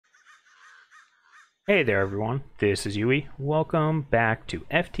Hey there everyone, this is Yui. Welcome back to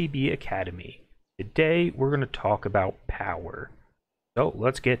FTB Academy. Today we're going to talk about power. So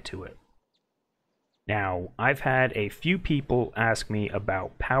let's get to it. Now, I've had a few people ask me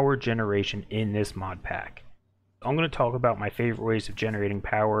about power generation in this mod pack. I'm going to talk about my favorite ways of generating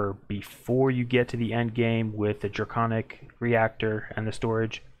power before you get to the end game with the draconic reactor and the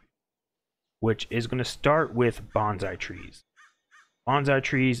storage, which is going to start with bonsai trees. Bonsai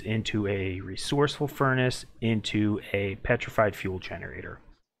trees into a resourceful furnace into a petrified fuel generator.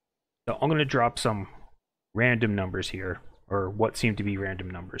 So I'm going to drop some random numbers here, or what seem to be random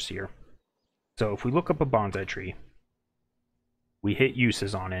numbers here. So if we look up a bonsai tree, we hit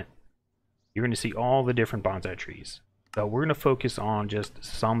uses on it, you're going to see all the different bonsai trees. So we're going to focus on just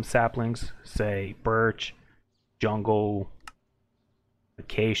some saplings, say birch, jungle,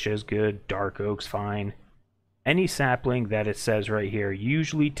 acacia is good, dark oak's fine. Any sapling that it says right here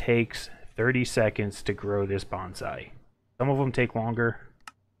usually takes 30 seconds to grow this bonsai. Some of them take longer,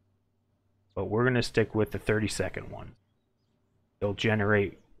 but we're going to stick with the 30-second one. They'll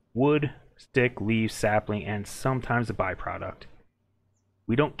generate wood, stick, leaves, sapling, and sometimes a byproduct.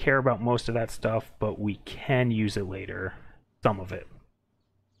 We don't care about most of that stuff, but we can use it later, some of it.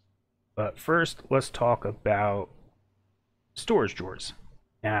 But first, let's talk about storage drawers.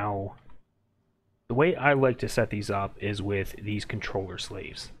 Now, the way I like to set these up is with these controller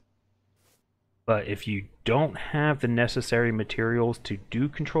slaves. But if you don't have the necessary materials to do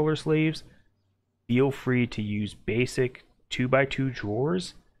controller slaves, feel free to use basic 2x2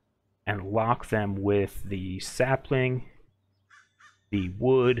 drawers and lock them with the sapling, the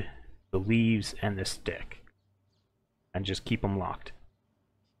wood, the leaves, and the stick. And just keep them locked.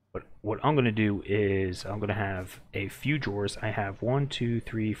 But what I'm going to do is I'm going to have a few drawers. I have 1, 2,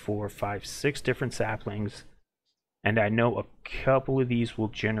 3, 4, 5, 6 different saplings. And I know a couple of these will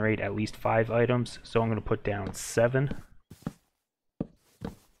generate at least 5 items. So I'm going to put down 7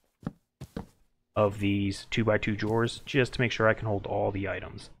 of these 2x2 drawers just to make sure I can hold all the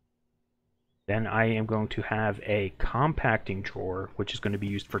items. Then I am going to have a compacting drawer, which is going to be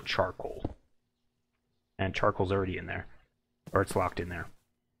used for charcoal. And charcoal's already in there. Or it's locked in there.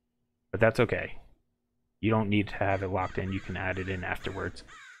 But that's okay. You don't need to have it locked in. You can add it in afterwards.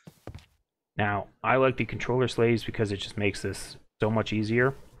 Now, I like the controller slaves because it just makes this so much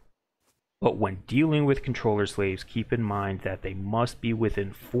easier. But when dealing with controller slaves, keep in mind that they must be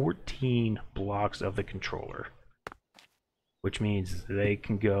within 14 blocks of the controller. Which means they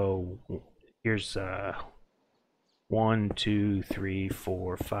can go... Here's 1, 2, 3,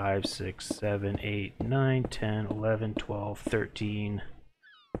 4, 5, 6, 7, 8, 9, 10, 11, 12, 13...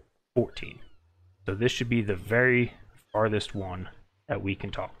 14. So this should be the very farthest one that we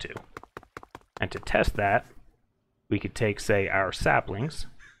can talk to. And to test that, we could take, say, our saplings,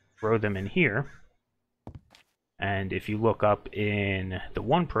 throw them in here, and if you look up in the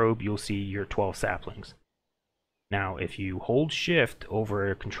one probe, you'll see your 12 saplings. Now, if you hold shift over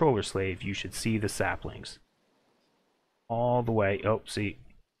a controller slave, you should see the saplings. All the way, oh, see,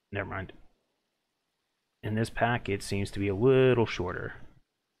 never mind. In this pack, it seems to be a little shorter.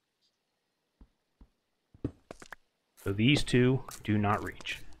 So these two do not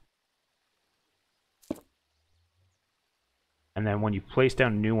reach. And then when you place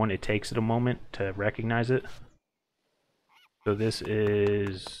down a new one, it takes it a moment to recognize it. So this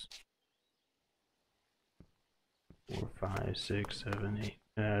is 4, 5, 6, 7,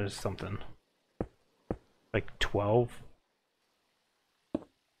 8, something. Like 12.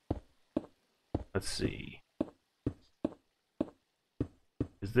 Let's see.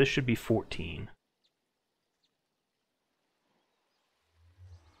 Because this should be 14.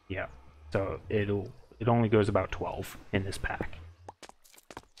 Yeah, so it only goes about 12 in this pack.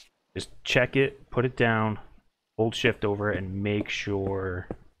 Just check it, put it down, hold shift over it, and make sure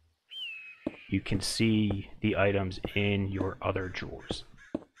you can see the items in your other drawers.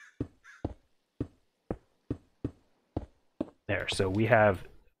 There, so we have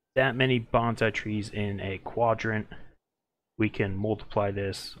that many bonsai trees in a quadrant. We can multiply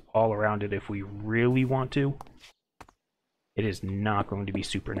this all around it if we really want to. It is not going to be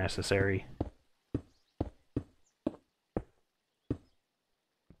super necessary.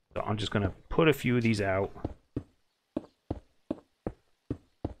 So I'm just going to put a few of these out.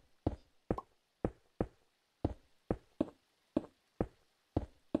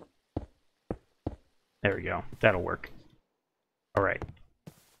 There we go. That'll work. All right.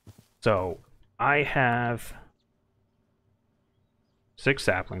 So I have 6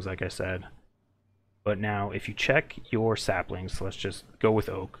 saplings, like I said. But now, if you check your saplings, let's just go with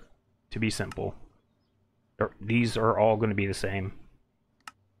oak, to be simple. These are all going to be the same.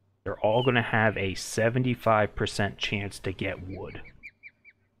 they're all going to have a 75% chance to get wood.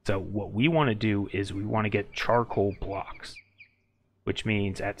 So what we want to do is we want to get charcoal blocks, which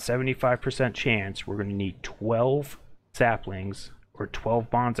means at 75% chance we're going to need 12 saplings or 12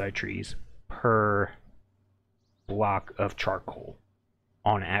 bonsai trees per block of charcoal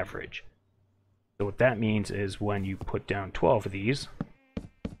on average. So what that means is when you put down 12 of these,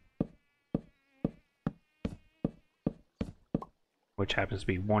 which happens to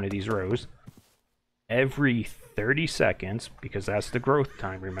be one of these rows, every 30 seconds, because that's the growth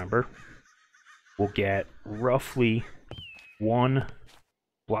time, remember, we'll get roughly 1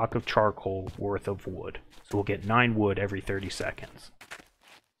 block of charcoal worth of wood. So we'll get 9 wood every 30 seconds.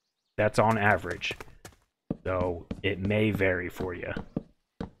 That's on average. So it may vary for you.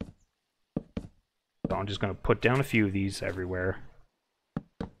 So I'm just going to put down a few of these everywhere.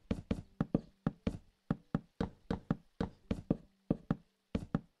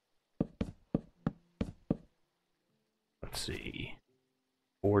 Let's see.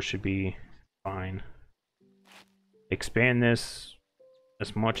 4 should be fine. Expand this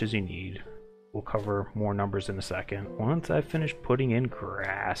as much as you need. We'll cover more numbers in a second. Once I finish putting in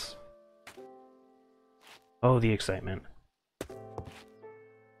grass. Oh, the excitement.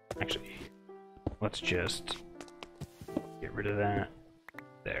 Actually, let's just get rid of that.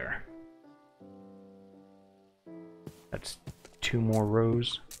 There. That's 2 more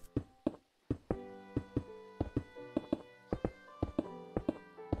rows.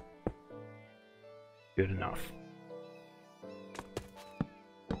 Good enough.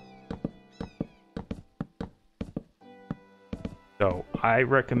 So I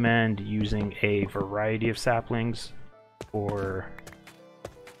recommend using a variety of saplings for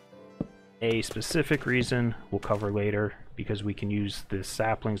a specific reason we'll cover later, because we can use the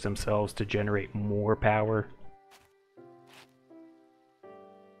saplings themselves to generate more power.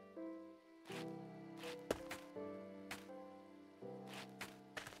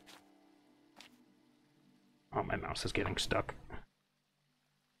 Oh, my mouse is getting stuck.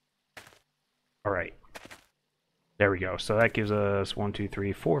 Alright. There we go. So that gives us 1, 2,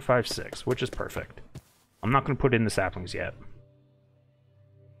 3, 4, 5, 6, which is perfect. I'm not going to put in the saplings yet.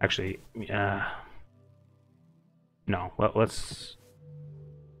 Actually, no. Let's...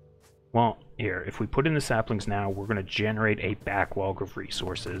 Well, here, if we put in the saplings now, we're going to generate a backlog of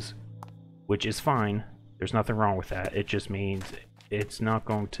resources, which is fine. There's nothing wrong with that. It just means it's not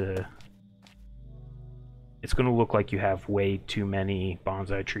going to... It's going to look like you have way too many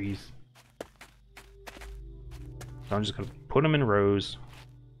bonsai trees. So I'm just going to put them in rows.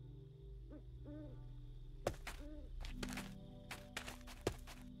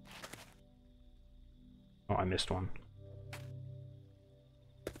 Oh, I missed one.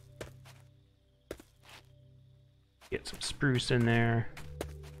 Get some spruce in there.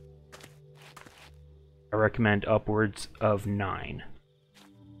 I recommend upwards of 9.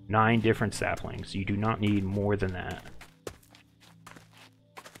 9 different saplings. You do not need more than that.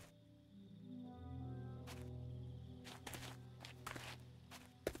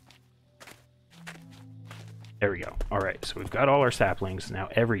 There we go. Alright, so we've got all our saplings. Now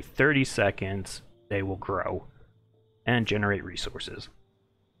every 30 seconds they will grow and generate resources.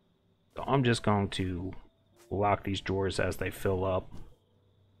 So I'm just going to lock these drawers as they fill up,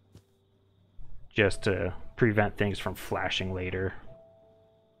 just to prevent things from flashing later.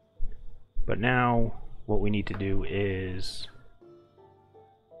 But now what we need to do is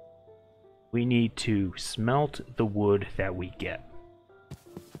we need to smelt the wood that we get.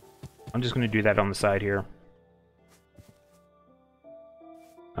 I'm just going to do that on the side here.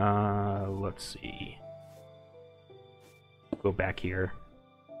 Let's see. Go back here.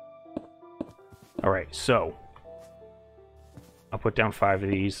 Alright, so I'll put down 5 of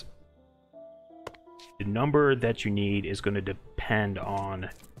these. The number that you need is going to depend on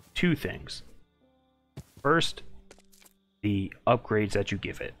 2 things. First, the upgrades that you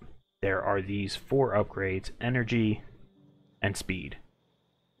give it. There are these 4 upgrades: energy and speed.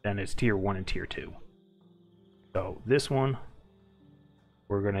 Then it's tier 1 and tier 2. So this one,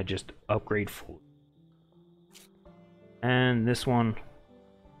 we're going to just upgrade full. And this one,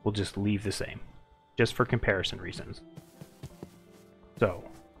 we'll just leave the same, just for comparison reasons. So,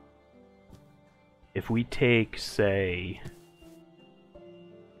 if we take, say...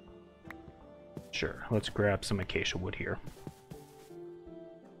 Sure, let's grab some acacia wood here.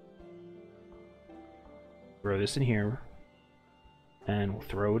 Throw this in here. And we'll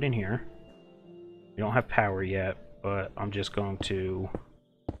throw it in here. We don't have power yet, but I'm just going to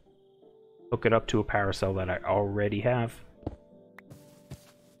hook it up to a power cell that I already have.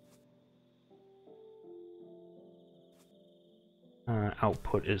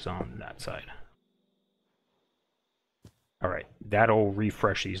 output is on that side. Alright, that'll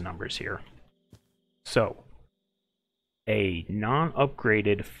refresh these numbers here. So, a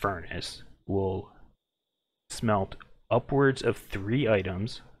non-upgraded furnace will smelt upwards of 3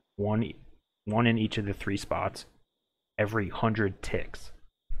 items, one in each of the 3 spots, every 100 ticks,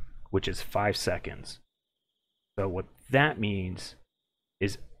 which is 5 seconds. So what that means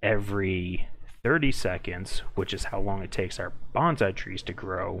is every 30 seconds, which is how long it takes our bonsai trees to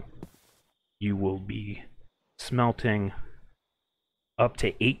grow, you will be smelting up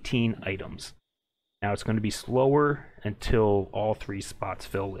to 18 items. Now it's going to be slower until all 3 spots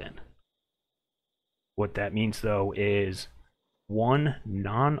fill in. What that means though is one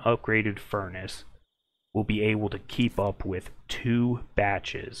non-upgraded furnace will be able to keep up with 2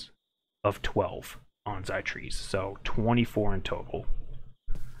 batches of 12 bonsai trees, so 24 in total.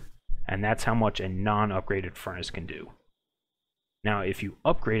 And that's how much a non-upgraded furnace can do. Now if you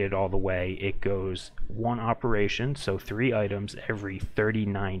upgrade it all the way, it goes 1 operation, so 3 items every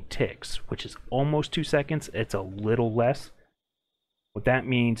 39 ticks, which is almost 2 seconds. It's a little less. What that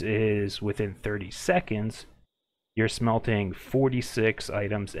means is within 30 seconds, you're smelting 46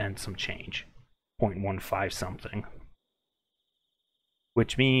 items and some change, 0.15 something.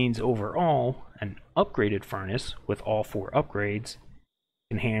 Which means overall, an upgraded furnace with all 4 upgrades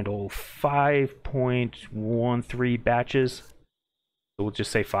can handle 5.13 batches. So we'll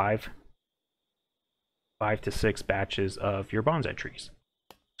just say 5 to 6 batches of your bonsai trees.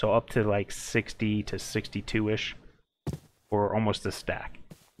 So up to like 60 to 62-ish, or almost a stack.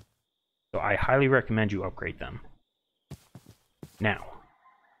 So I highly recommend you upgrade them. Now,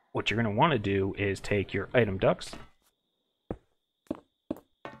 what you're going to want to do is take your item ducts.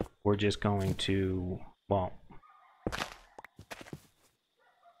 We're just going to, well,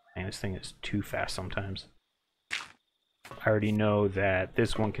 man, this thing is too fast sometimes. I already know that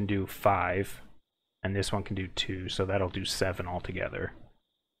this one can do 5, and this one can do 2, so that'll do 7 altogether.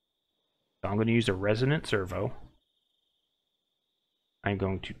 So I'm going to use a resonant servo. I'm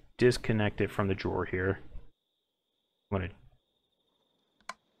going to disconnect it from the drawer here. I'm going to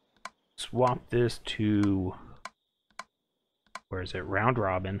swap this to, where is it, round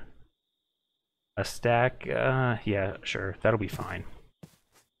robin. A stack, yeah, sure, that'll be fine.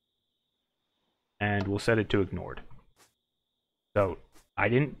 And we'll set it to ignored. So I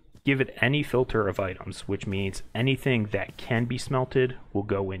didn't give it any filter of items, which means anything that can be smelted will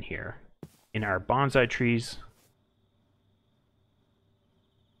go in here. In our bonsai trees,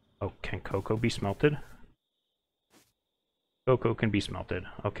 oh, can cocoa be smelted? Cocoa can be smelted.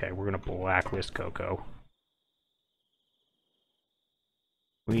 Okay, we're going to blacklist cocoa.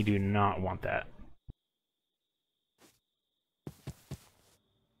 We do not want that.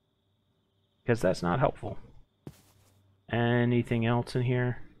 Because that's not helpful. Anything else in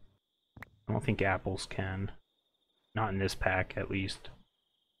here? I don't think apples can. Not in this pack, at least.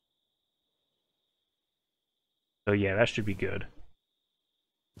 So yeah, that should be good.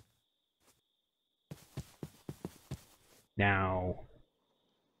 Now,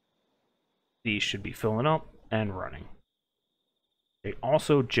 these should be filling up and running. They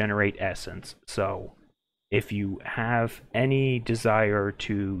also generate essence, so if you have any desire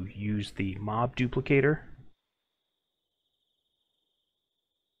to use the mob duplicator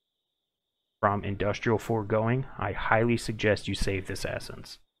from Industrial Foregoing, I highly suggest you save this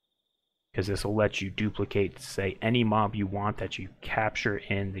essence, because this will let you duplicate, say, any mob you want that you capture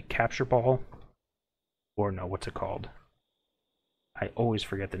in the capture ball, or no, what's it called? I always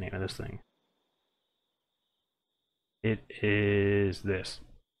forget the name of this thing. It is this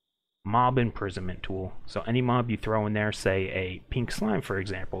mob imprisonment tool. So any mob you throw in there, say a pink slime, for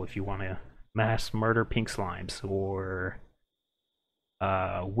example, if you want to mass murder pink slimes, or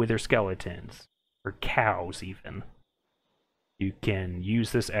wither skeletons, or cows even, you can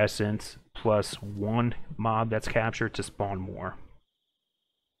use this essence plus 1 mob that's captured to spawn more.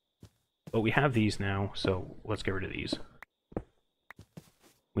 But we have these now, so let's get rid of these.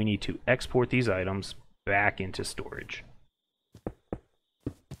 We need to export these items back into storage.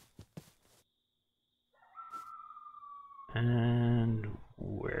 And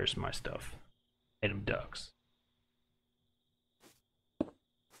where's my stuff? Item ducts. So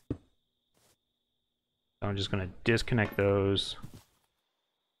I'm just going to disconnect those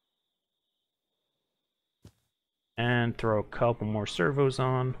and throw a couple more servos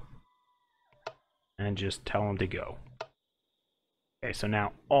on and just tell them to go. Okay, so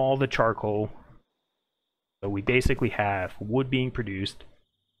now all the charcoal, so we basically have wood being produced,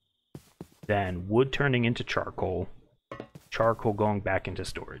 then wood turning into charcoal, charcoal going back into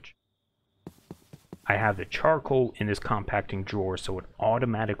storage. I have the charcoal in this compacting drawer, so it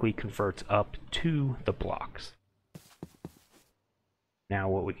automatically converts up to the blocks. Now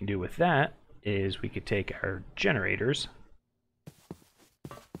what we can do with that is we could take our generators,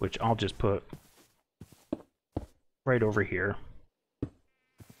 which I'll just put right over here.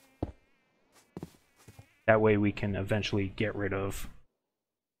 That way we can eventually get rid of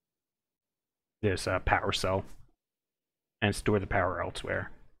this power cell and store the power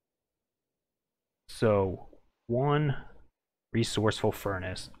elsewhere. So one resourceful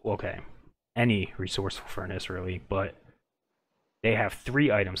furnace, okay, any resourceful furnace really, but they have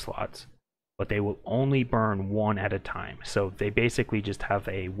 3 item slots, but they will only burn 1 at a time. So they basically just have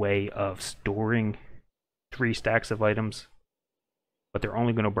a way of storing 3 stacks of items, but they're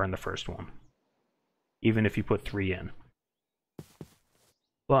only going to burn the first one, even if you put 3 in.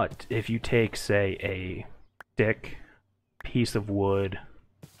 But if you take, say, a stick, piece of wood,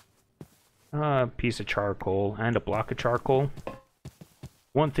 a piece of charcoal, and a block of charcoal,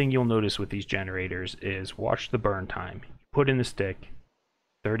 one thing you'll notice with these generators is watch the burn time. Put in the stick,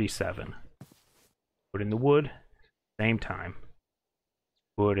 37. Put in the wood, same time.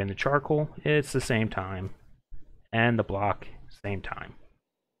 Put in the charcoal, it's the same time. And the block, same time.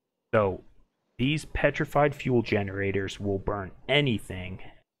 So these petrified fuel generators will burn anything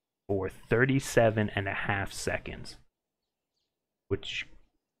for 37.5 seconds, which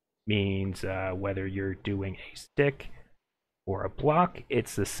means whether you're doing a stick or a block,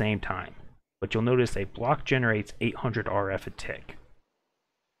 it's the same time. But you'll notice a block generates 800 RF a tick.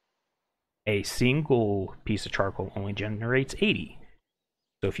 A single piece of charcoal only generates 80.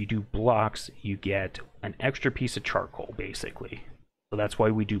 So if you do blocks, you get an extra piece of charcoal, basically. So that's why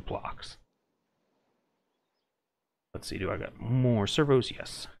we do blocks. Let's see, do I got more servos?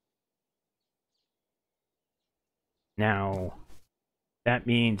 Yes. Now, that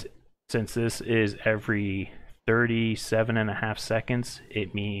means since this is every 37.5 seconds,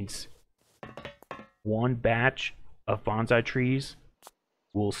 it means one batch of bonsai trees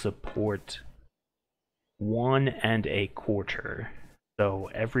will support 1 1/4. So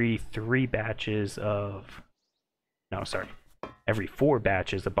every 3 batches of, no, sorry, every 4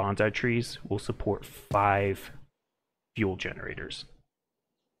 batches of bonsai trees will support 5 fuel generators.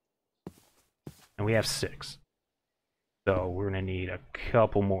 And we have 6. So we're going to need a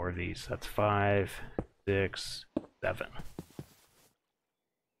couple more of these. That's 5, 6, 7.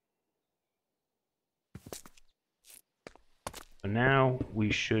 So now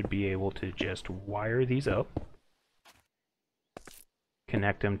we should be able to just wire these up.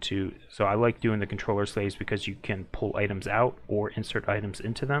 Connect them to, so I like doing the controller slaves because you can pull items out or insert items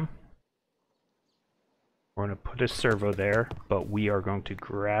into them. We're going to put a servo there, but we are going to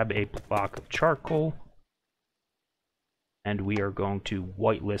grab a block of charcoal and we are going to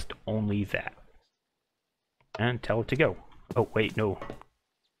whitelist only that and tell it to go. Oh wait, no.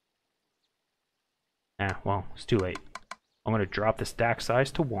 Well, it's too late. I'm going to drop the stack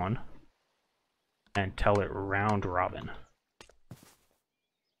size to 1 and tell it round robin.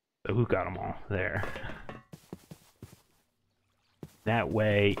 So who got them all? There. That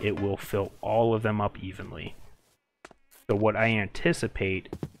way it will fill all of them up evenly. So what I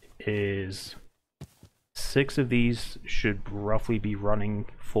anticipate is 6 of these should roughly be running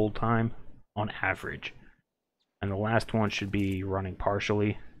full time on average. And the last one should be running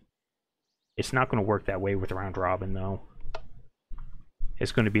partially. It's not going to work that way with round robin though.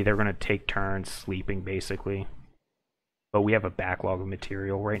 It's going to be, they're going to take turns sleeping basically. But we have a backlog of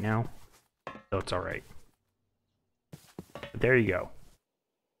material right now, so it's alright. But there you go.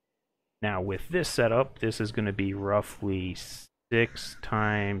 Now with this setup, this is going to be roughly 6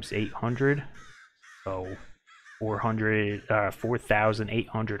 times 800. So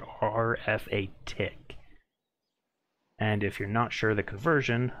 4,800 RF a tick. And if you're not sure the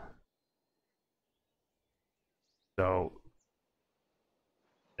conversion, so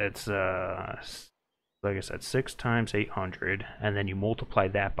it's like I said, 6 times 800, and then you multiply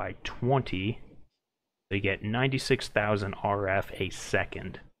that by 20, so you get 96,000 RF a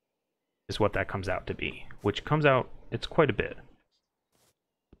second is what that comes out to be, which comes out, it's quite a bit.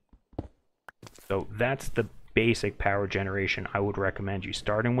 So that's the basic power generation I would recommend you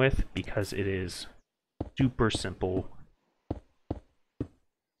starting with, because it is super simple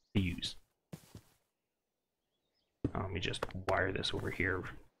to use. Let me just wire this over here.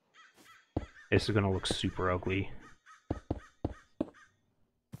 This is going to look super ugly. But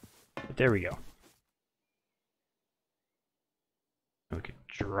there we go. We can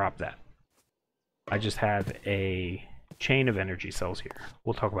drop that. I just have a chain of energy cells here.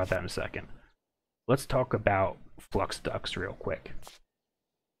 We'll talk about that in a second. Let's talk about flux ducts real quick.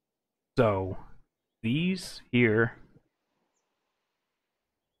 So, these here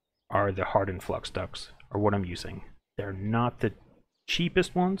are the hardened flux ducts, or what I'm using. They're not the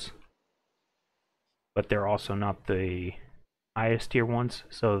cheapest ones, but they're also not the highest tier ones.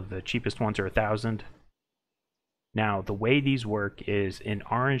 So the cheapest ones are 1,000. Now the way these work is in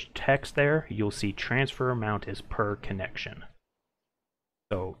orange text there, you'll see transfer amount is per connection.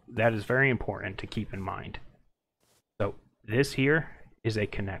 So that is very important to keep in mind. So this here is a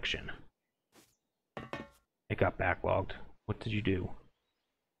connection. It got backlogged. What did you do?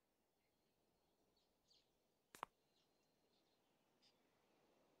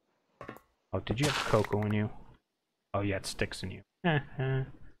 Oh, did you have cocoa in you? Oh, yeah, it sticks in you.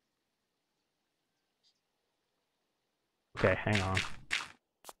 Okay, hang on.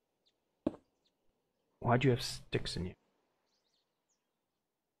 Why'd you have sticks in you?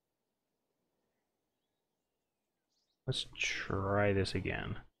 Let's try this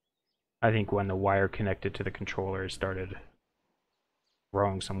again. I think when the wire connected to the controller started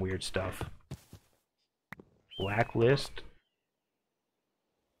throwing some weird stuff. Blacklist.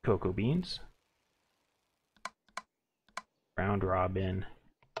 Cocoa beans. Round robin.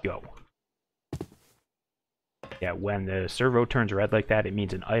 Go. Yeah, when the servo turns red like that, it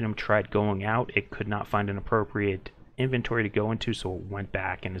means an item tried going out. It could not find an appropriate inventory to go into, so it went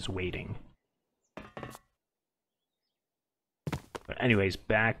back and is waiting. But anyways,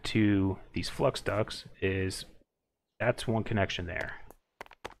 back to these flux ducts that's one connection there.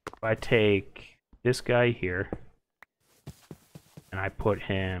 If I take this guy here and I put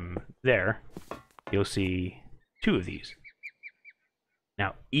him there, you'll see two of these.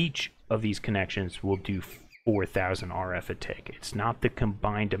 Now, each of these connections will do 4,000 RF a tick. It's not the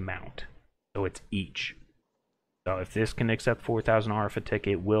combined amount, so it's each. So if this can accept 4,000 RF a tick,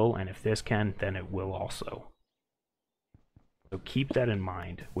 it will, and if this can, then it will also. So keep that in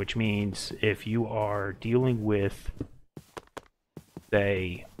mind, which means if you are dealing with,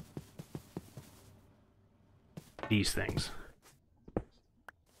 say, these things.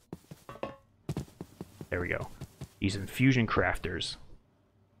 There we go. These infusion crafters.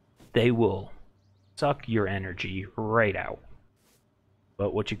 They will suck your energy right out.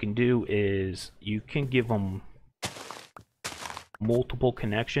 But what you can do is you can give them multiple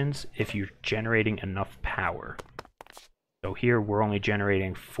connections if you're generating enough power. So here we're only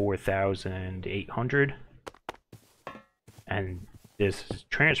generating 4,800, and this is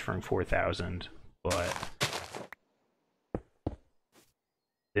transferring 4,000, but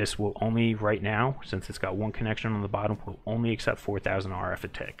this will only, right now, since it's got one connection on the bottom, will only accept 4,000 RF a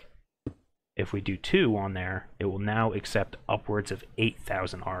tick. If we do 2 on there, it will now accept upwards of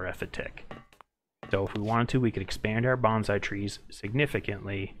 8,000 RF a tick. So if we wanted to, we could expand our bonsai trees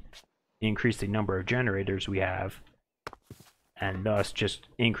significantly, increase the number of generators we have, and thus just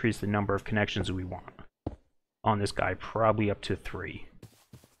increase the number of connections we want. On this guy, probably up to 3.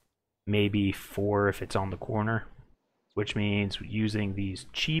 Maybe 4 if it's on the corner, which means using these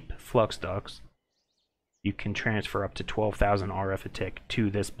cheap flux ducts, you can transfer up to 12,000 RF a tick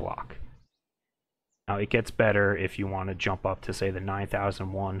to this block. Now it gets better if you want to jump up to, say, the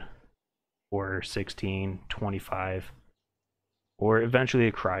 9,001 or 16, 25, or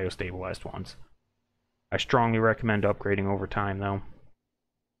eventually the cryo-stabilized ones. I strongly recommend upgrading over time, though.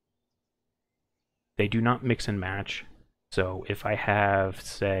 They do not mix and match. So if I have,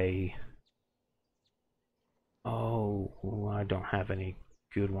 say... Oh, I don't have any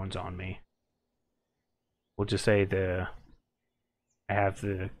good ones on me. We'll just say I have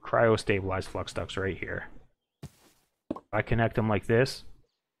the cryo-stabilized flux ducts right here. If I connect them like this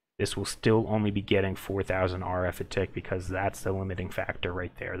will still only be getting 4,000 RF a tick because that's the limiting factor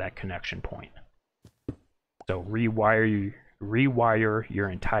right there, that connection point. So rewire your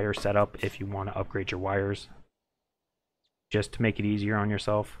entire setup if you want to upgrade your wires, just to make it easier on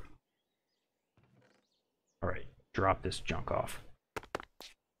yourself. Alright, drop this junk off.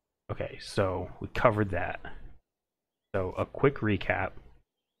 Okay, so we covered that. So a quick recap.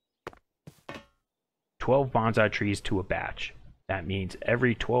 12 bonsai trees to a batch. That means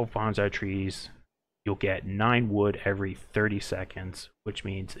every 12 bonsai trees, you'll get 9 wood every 30 seconds, which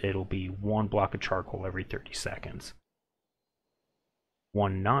means it'll be 1 block of charcoal every 30 seconds.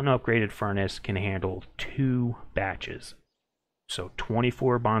 One non-upgraded furnace can handle 2 batches. So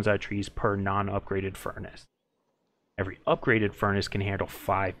 24 bonsai trees per non-upgraded furnace. Every upgraded furnace can handle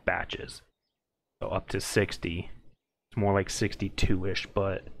 5 batches. So up to 60. It's more like 62-ish,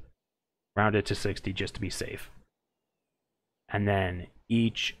 but round it to 60 just to be safe. And then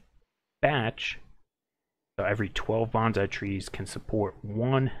each batch, so every 12 bonsai trees can support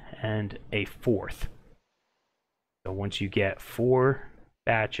 1 1/4. So once you get 4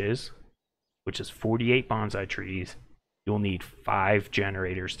 batches, which is 48 bonsai trees, you'll need 5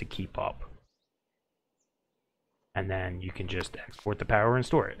 generators to keep up. And then you can just export the power and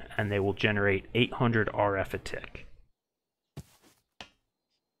store it, and they will generate 800 RF a tick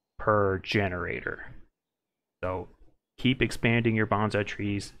per generator. So keep expanding your bonsai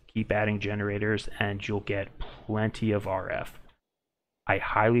trees, keep adding generators, and you'll get plenty of RF. I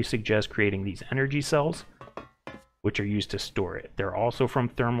highly suggest creating these energy cells, which are used to store it. They're also from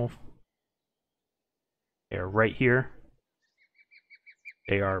thermal. They're right here.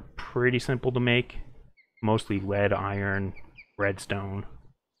 They are pretty simple to make. Mostly lead, iron, redstone,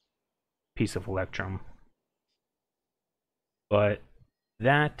 piece of electrum. But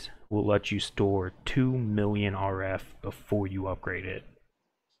that will let you store 2 million RF before you upgrade it.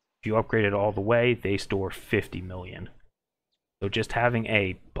 If you upgrade it all the way, they store 50 million. So just having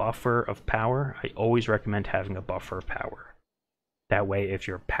a buffer of power, I always recommend having a buffer of power. That way, if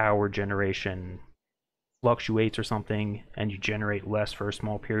your power generation fluctuates or something, and you generate less for a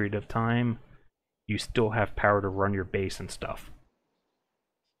small period of time, you still have power to run your base and stuff.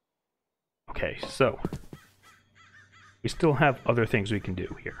 Okay, so we still have other things we can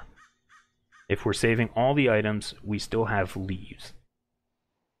do here. If we're saving all the items, we still have leaves.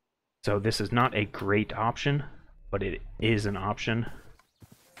 So this is not a great option, but it is an option.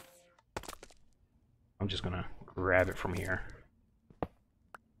 I'm just gonna grab it from here.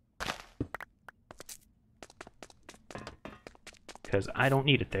 Because I don't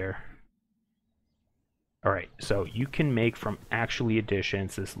need it there. Alright, so you can make from actually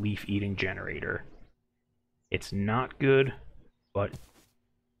additions this leaf eating generator. It's not good, but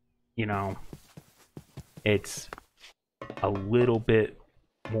you know, it's a little bit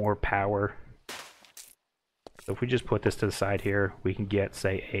more power. So if we just put this to the side here, we can get,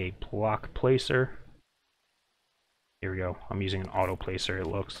 say, a block placer. Here we go. I'm using an auto placer, it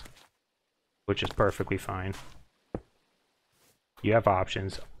looks, which is perfectly fine. You have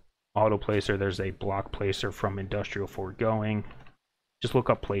options. Auto placer, there's a block placer from Industrial Foregoing. Just look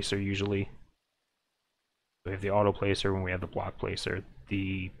up placer usually. We have the auto placer when we have the block placer.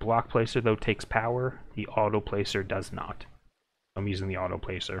 The block placer though takes power, the auto placer does not. I'm using the auto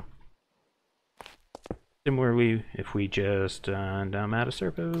placer. Similarly, if we just I'm out of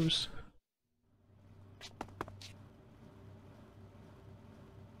servos.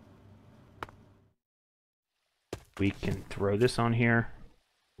 We can throw this on here.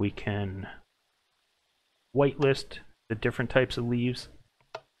 We can whitelist the different types of leaves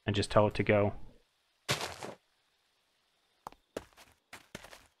and just tell it to go.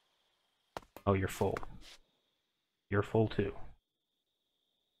 Oh, you're full. You're full too.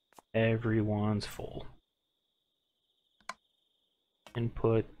 Everyone's full.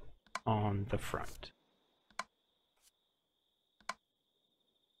 Input on the front.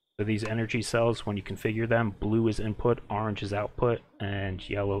 So these energy cells, when you configure them, blue is input, orange is output, and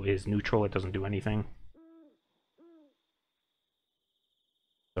yellow is neutral. It doesn't do anything.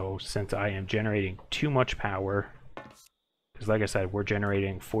 So since I am generating too much power, because like I said, we're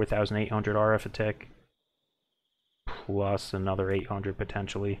generating 4,800 RF a tick, plus another 800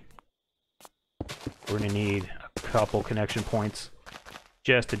 potentially. We're going to need a couple connection points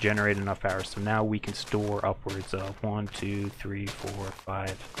just to generate enough power. So now we can store upwards of 1, 2, 3, 4,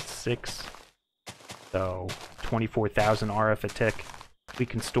 5, 6. So 24,000 RF a tick we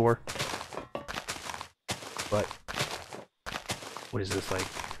can store. But what is this, like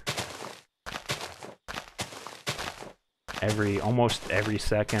almost every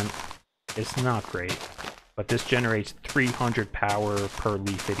second? It's not great, but this generates 300 power per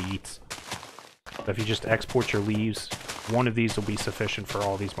leaf it eats. So if you just export your leaves, one of these will be sufficient for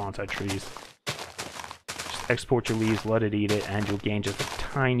all these bonsai trees. Just export your leaves, let it eat it, and you'll gain just a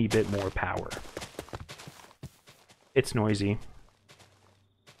tiny bit more power. It's noisy,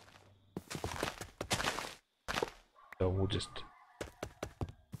 so we'll just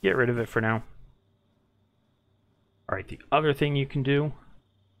get rid of it for now. Alright, the other thing you can do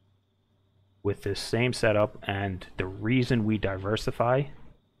with this same setup, and the reason we diversify,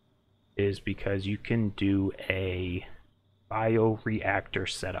 is because you can do a bioreactor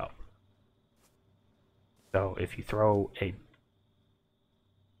setup. So if you throw a...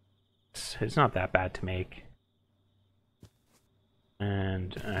 It's not that bad to make.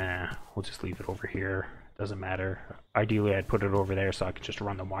 And we'll just leave it over here. Doesn't matter. Ideally, I'd put it over there so I could just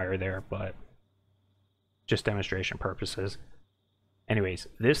run the wire there, but just demonstration purposes. Anyways,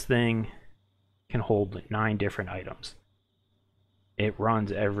 this thing can hold 9 different items. It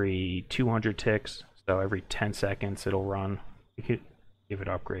runs every 200 ticks, so every 10 seconds it'll run. You could give it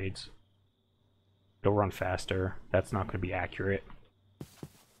upgrades. It'll run faster. That's not going to be accurate.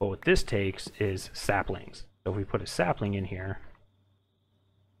 But what this takes is saplings. So if we put a sapling in here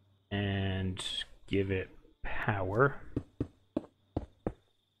and give it power,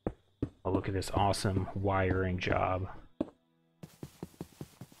 oh, look at this awesome wiring job.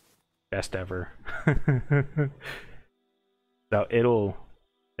 Best ever. So it'll,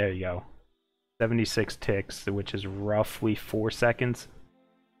 there you go, 76 ticks, which is roughly 4 seconds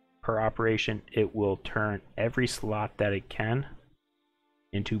per operation. It will turn every slot that it can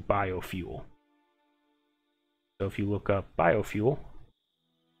into biofuel. So if you look up biofuel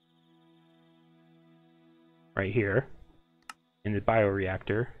right here in the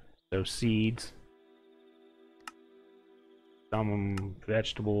bioreactor, so seeds, some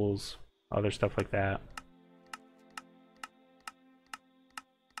vegetables, other stuff like that.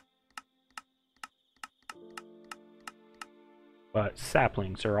 But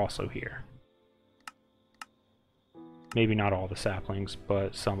saplings are also here. Maybe not all the saplings,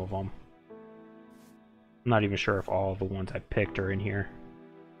 but some of them. I'm not even sure if all the ones I picked are in here.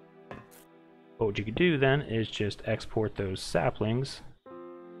 But what you could do then is just export those saplings.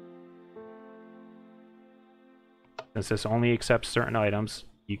 Since this only accepts certain items,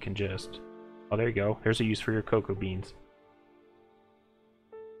 you can just... Oh, there you go. There's a use for your cocoa beans.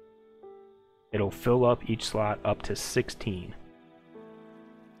 It'll fill up each slot up to 16.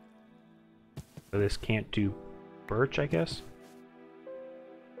 So this can't do birch, I guess?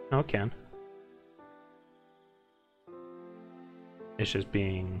 No, it can. It's just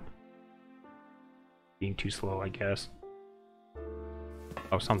being too slow, I guess.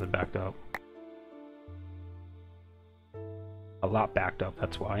 Oh, something backed up. A lot backed up,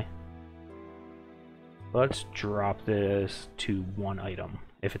 that's why. Let's drop this to 1 item.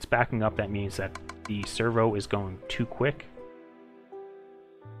 If it's backing up, that means that the servo is going too quick.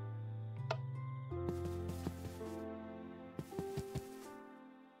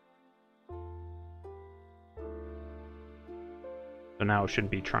 So now it shouldn't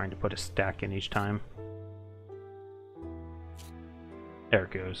be trying to put a stack in each time. There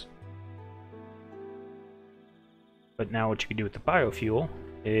it goes. But now what you can do with the biofuel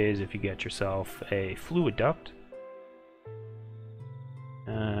is if you get yourself a fluid duct,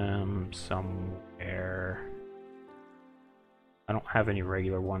 somewhere. I don't have any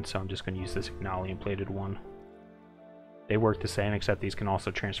regular ones, so I'm just going to use this Ignalium plated one. They work the same, except these can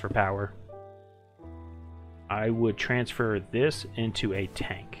also transfer power. I would transfer this into a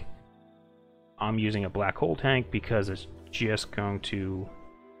tank. I'm using a black hole tank because it's just going to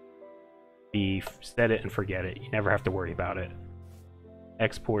be set it and forget it. You never have to worry about it.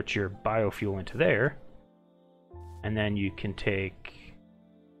 Export your biofuel into there, and then you can take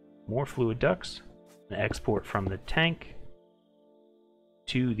more fluid ducts and export from the tank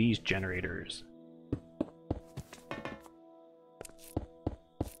to these generators.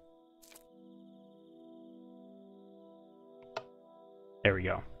 There we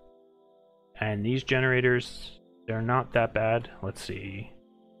go. And these generators, they're not that bad. Let's see.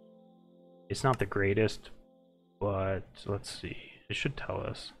 It's not the greatest, but let's see. It should tell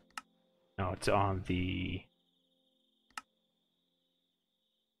us. No, it's on the...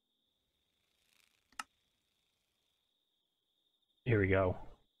 Here we go.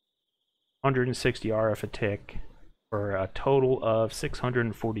 160 RF a tick for a total of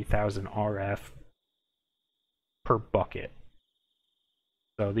 640,000 RF per bucket.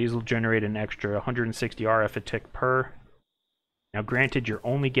 So these will generate an extra 160 RF a tick per. Now granted, you're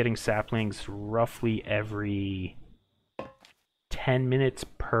only getting saplings roughly every 10 minutes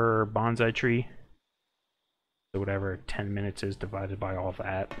per bonsai tree. So whatever 10 minutes is divided by all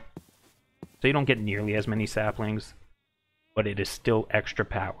that. So you don't get nearly as many saplings, but it is still extra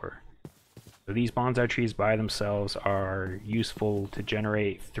power. So these bonsai trees by themselves are useful to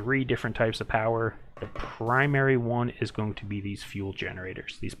generate 3 different types of power. The primary one is going to be these fuel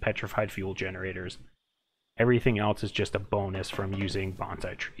generators, these petrified fuel generators. Everything else is just a bonus from using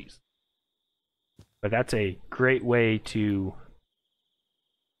bonsai trees. But that's a great way to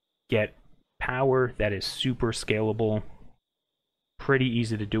get power that is super scalable, pretty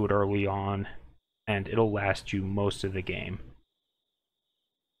easy to do it early on, and it'll last you most of the game.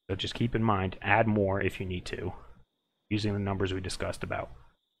 So just keep in mind, add more if you need to, using the numbers we discussed about.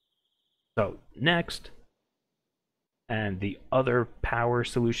 So next, and the other power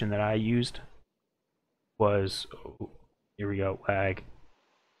solution that I used was, oh, here we go, lag.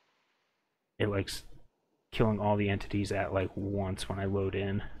 It likes killing all the entities at like once when I load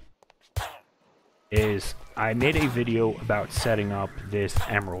in. Is I made a video about setting up this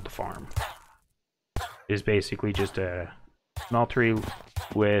emerald farm. It is basically just a smeltery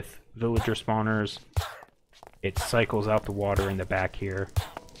with villager spawners. It cycles out the water in the back here.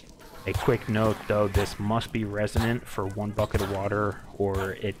 A quick note though, this must be resonant for 1 bucket of water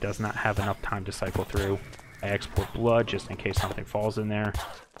or it does not have enough time to cycle through. I export blood just in case something falls in there.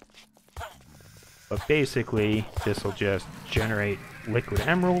 But basically, this will just generate liquid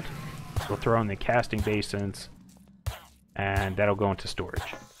emerald. We'll throw in the casting basins, and that'll go into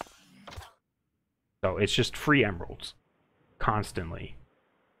storage. So it's just free emeralds, constantly.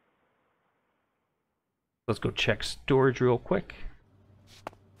 Let's go check storage real quick.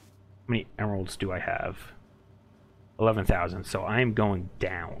 How many emeralds do I have? 11,000, so I am going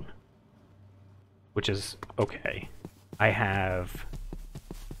down. Which is okay. I have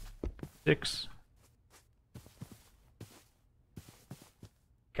 6.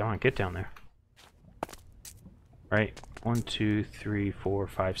 Come on, get down there. Right, 1, 2, 3, 4,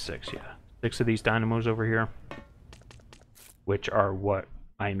 5, 6. Yeah, 6 of these dynamos over here, which are what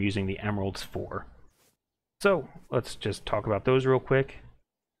I am using the emeralds for. So let's just talk about those real quick.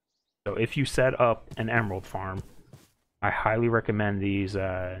 So if you set up an emerald farm, I highly recommend these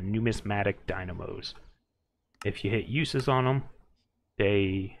numismatic dynamos. If you hit uses on them,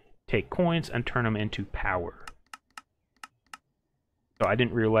 they take coins and turn them into power. So I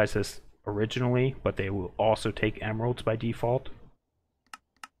didn't realize this originally, but they will also take emeralds by default.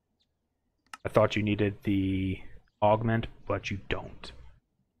 I thought you needed the augment, but you don't.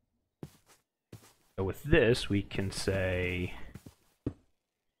 So with this, we can say,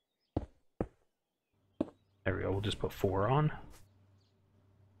 there we go, we'll just put 4 on.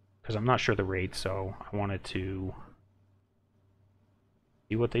 Because I'm not sure the rate, so I wanted to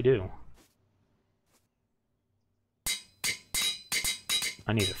see what they do.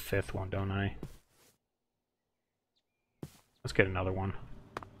 I need a 5th one, don't I? Let's get another one.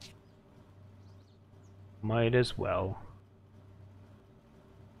 Might as well.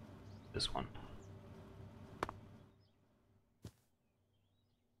 This one.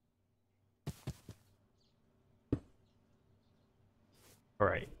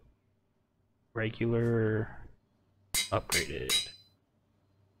 Alright. Regular. Upgraded.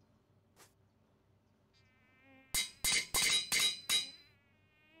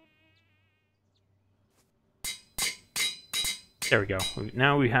 There we go.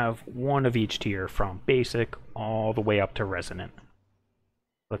 Now we have one of each tier from basic all the way up to resonant.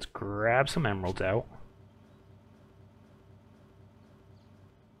 Let's grab some emeralds out.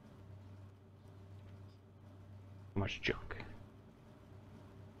 Too much junk.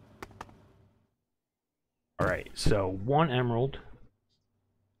 Alright, so 1 emerald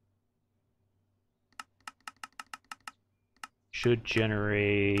should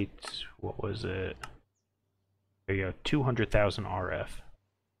generate, what was it? There you go, 200,000 RF.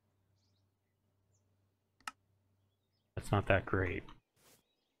 That's not that great.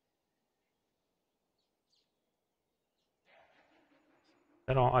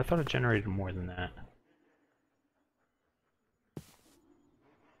 That all? I thought it generated more than that.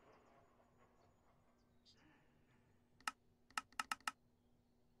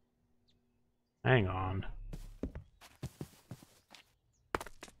 Hang on.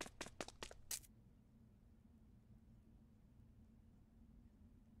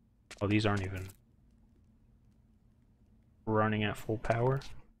 Oh, these aren't even running at full power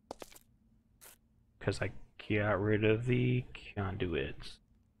because I got rid of the conduits.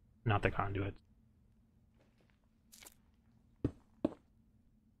 Not the conduits.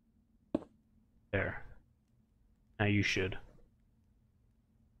 There. Now you should.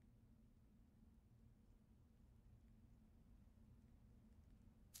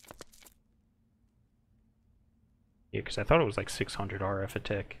 Yeah, because I thought it was like 600 RF a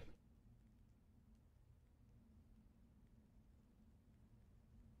tick.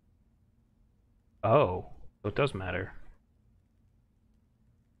 Oh, so it does matter.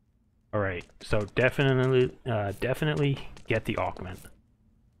 Alright, so definitely get the augment.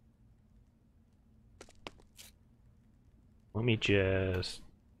 Let me just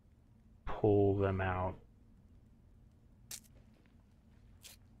pull them out.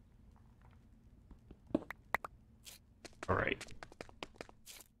 Alright.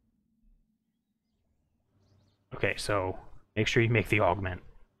 Okay, so make sure you make the augment.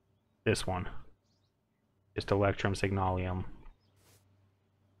 This one. Just Electrum Signalium.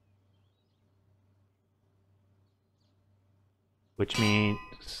 Which means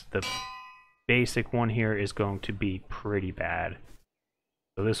the basic one here is going to be pretty bad.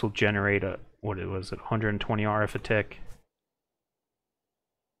 So this will generate a, what it was, 120 RF a tick.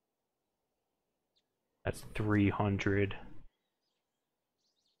 That's 300.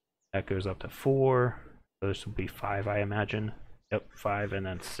 That goes up to 4. So this will be 5, I imagine. Yep, 5 and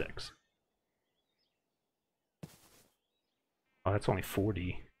then 6. Oh, that's only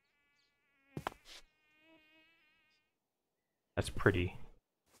 40. That's pretty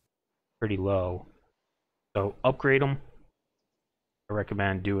low. So upgrade them. I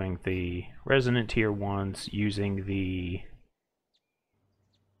recommend doing the resonant tier ones using the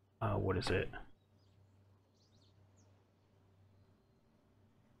what is it?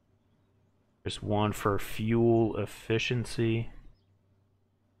 There's one for fuel efficiency.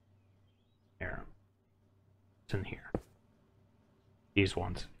 Here. It's in here. These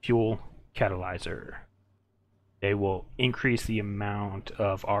ones. Fuel catalyzer. They will increase the amount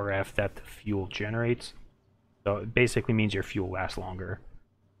of RF that the fuel generates. So it basically means your fuel lasts longer.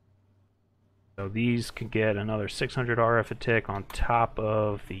 So these can get another 600 RF a tick on top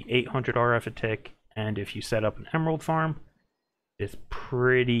of the 800 RF a tick. And if you set up an emerald farm, it's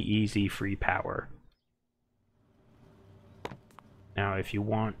pretty easy free power. Now if you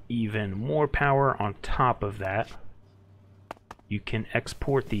want even more power on top of that, you can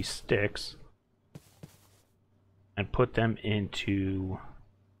export these sticks and put them into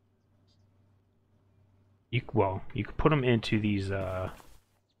you could put them into these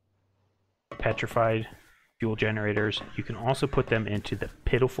petrified fuel generators. You can also put them into the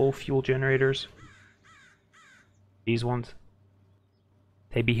pitiful fuel generators. These ones,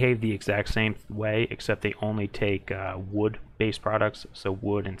 they behave the exact same way, except they only take wood-based products, so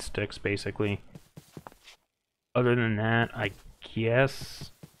wood and sticks, basically. Other than that, I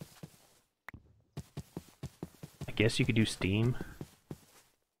guess you could do steam.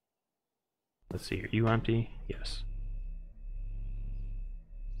 Let's see, are you empty? Yes.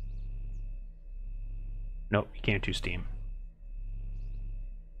 Nope, you can't do steam.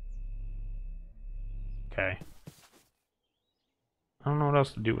 Okay. I don't know what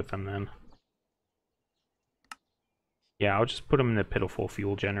else to do with them then. Yeah, I'll just put them in the pitiful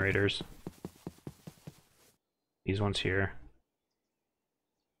fuel generators. These ones here.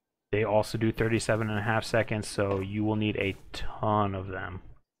 They also do 37.5 seconds, so you will need a ton of them.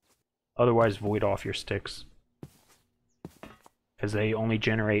 Otherwise, void off your sticks, because they only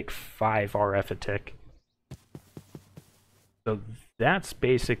generate 5 RF a tick. So that's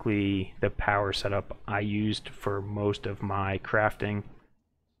basically the power setup I used for most of my crafting.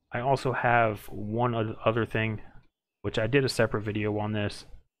 I also have one other thing, which I did a separate video on this.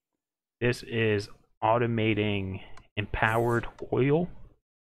 This is automating empowered oil,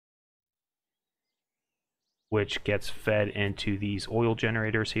 which gets fed into these oil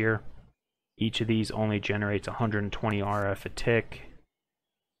generators here. Each of these only generates 120 RF a tick.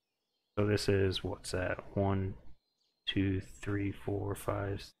 So this is, what's that? 1, 2, 3, 4,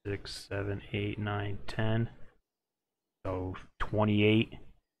 5, 6, 7, 8, 9, 10. So 28.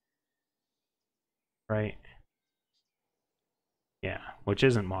 Right? Yeah, which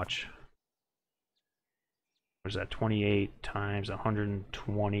isn't much. What is that? 28 times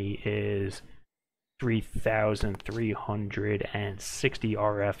 120 is 3,360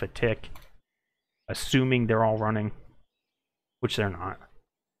 RF a tick, assuming they're all running, which they're not.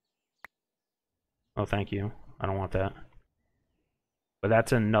 Oh, thank you. I don't want that. But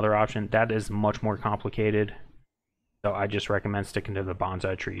that's another option. That is much more complicated, so I just recommend sticking to the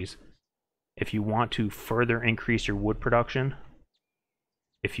bonsai trees. If you want to further increase your wood production,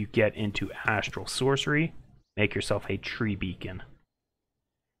 if you get into astral sorcery, make yourself a tree beacon.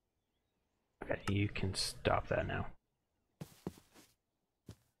 Okay, you can stop that now.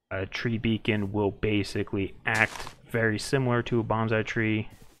 A tree beacon will basically act very similar to a bonsai tree.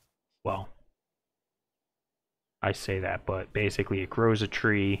 Well, I say that, but basically it grows a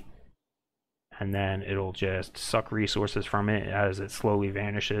tree and then it'll just suck resources from it as it slowly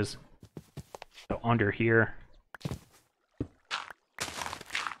vanishes. So under here,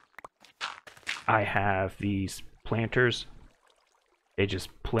 I have these planters. They just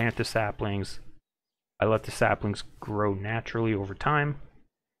plant the saplings. I let the saplings grow naturally over time,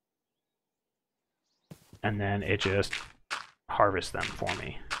 and then it just harvests them for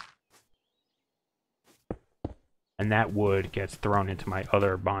me. And that wood gets thrown into my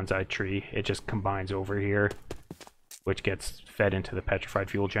other bonsai tree. It just combines over here, which gets fed into the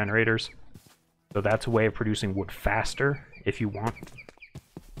petrified fuel generators. So that's a way of producing wood faster if you want.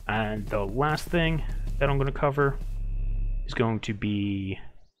 And the last thing that I'm going to cover is going to be,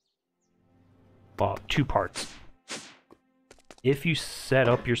 well, 2 parts. If you set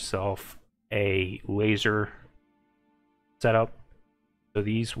up yourself a laser setup, so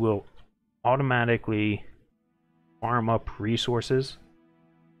these will automatically farm up resources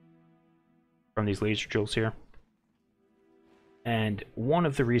from these laser drills here. And one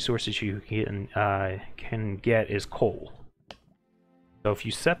of the resources you can get is coal. So if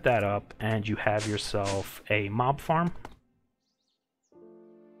you set that up and you have yourself a mob farm,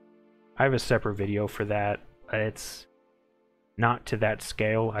 I have a separate video for that. It's not to that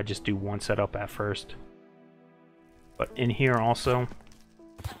scale. I just do one setup at first. But in here also,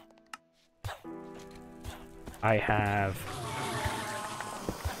 I have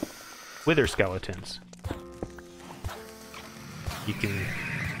wither skeletons. You can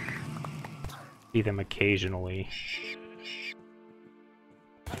see them occasionally.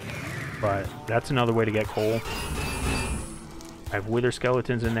 But that's another way to get coal. I have wither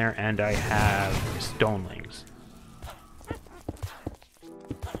skeletons in there, and I have stonelings.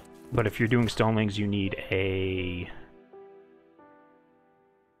 But if you're doing stonelings, you need a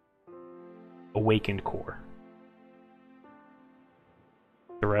awakened core.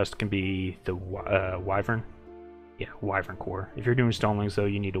 The rest can be the wyvern. Yeah, wyvern core. If you're doing stonelings, though,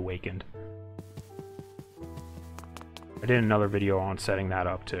 you need awakened. I did another video on setting that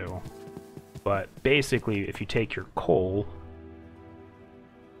up, too. But basically, if you take your coal...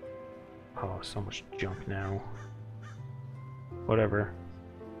 Oh, so much junk now. Whatever.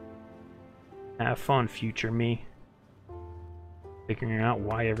 Have fun, future me. Figuring out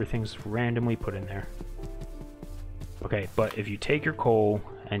why everything's randomly put in there. Okay, but if you take your coal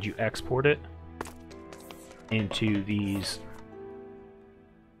and you export it into these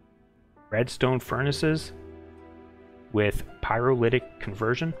redstone furnaces with pyrolytic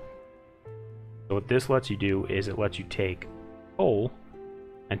conversion, so what this lets you do is it lets you take coal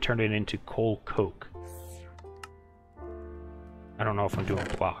and turn it into coal coke. I don't know if I'm doing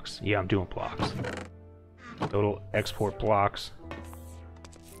blocks. Yeah, I'm doing blocks. So it'll export blocks.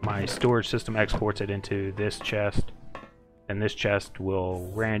 My storage system exports it into this chest, and this chest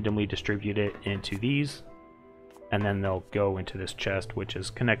will randomly distribute it into these, and then they'll go into this chest, which is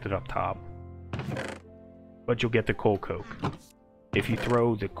connected up top. But you'll get the coal coke. If you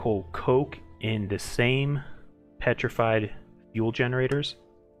throw the coal coke in the same petrified fuel generators,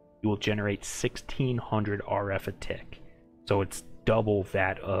 you will generate 1600 RF a tick. So it's double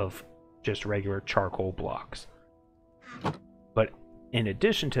that of just regular charcoal blocks. But in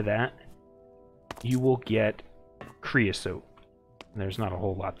addition to that, you will get creosote. There's not a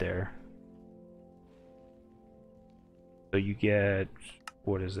whole lot there. So you get,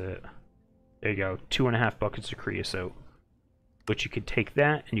 what is it? There you go, 2.5 buckets of creosote. But you could take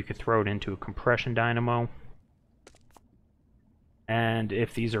that and you could throw it into a compression dynamo. And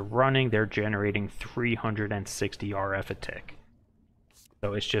if these are running, they're generating 360 RF a tick.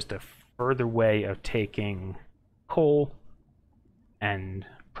 So it's just a further way of taking coal and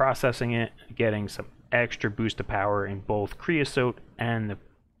processing it, getting some extra boost of power in both creosote and the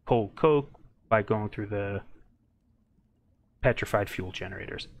coal coke by going through the petrified fuel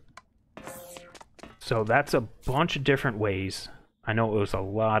generators. So that's a bunch of different ways. I know it was a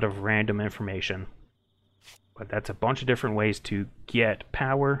lot of random information, but that's a bunch of different ways to get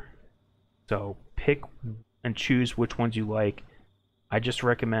power. So pick and choose which ones you like. I just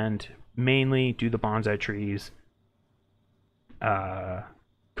recommend mainly do the bonsai trees,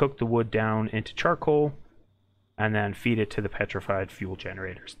 cook the wood down into charcoal, and then feed it to the petrified fuel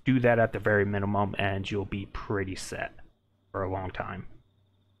generators. Do that at the very minimum and you'll be pretty set for a long time.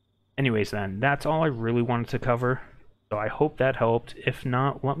 Anyways then, that's all I really wanted to cover. So I hope that helped. If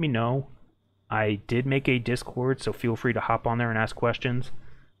not, let me know. I did make a Discord, so feel free to hop on there and ask questions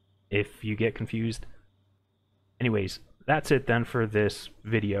if you get confused. Anyways, that's it then for this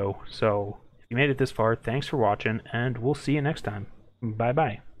video. So if you made it this far, thanks for watching, and we'll see you next time. Bye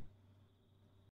bye.